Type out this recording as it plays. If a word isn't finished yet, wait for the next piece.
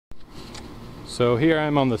So here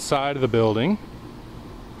I'm on the side of the building.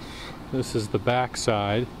 This is the back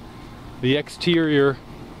side. The exterior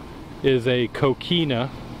is a coquina.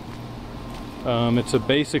 It's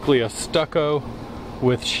basically a stucco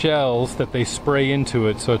with shells that they spray into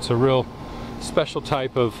it, so it's a real special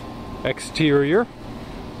type of exterior.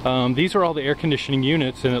 These are all the air conditioning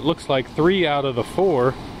units, and it looks like 3 out of the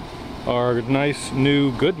 4 are nice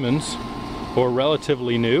new Goodmans, or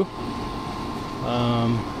relatively new.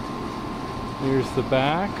 Here's the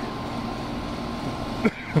back.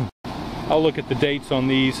 I'll look at the dates on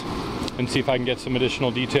these and see if I can get some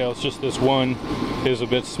additional details. Just this one is a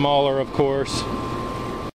bit smaller, of course.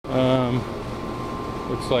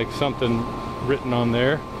 Looks like something written on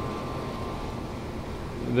there.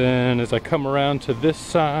 Then as I come around to this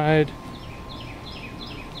side,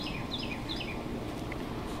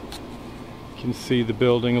 you can see the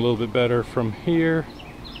building a little bit better from here.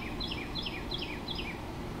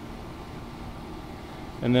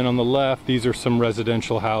 And then on the left, these are some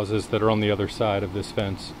residential houses that are on the other side of this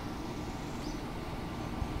fence.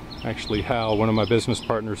 Actually, Hal, one of my business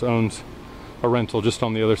partners, owns a rental just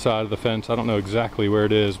on the other side of the fence. I don't know exactly where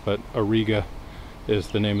it is, but Auriga is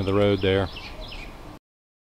the name of the road there.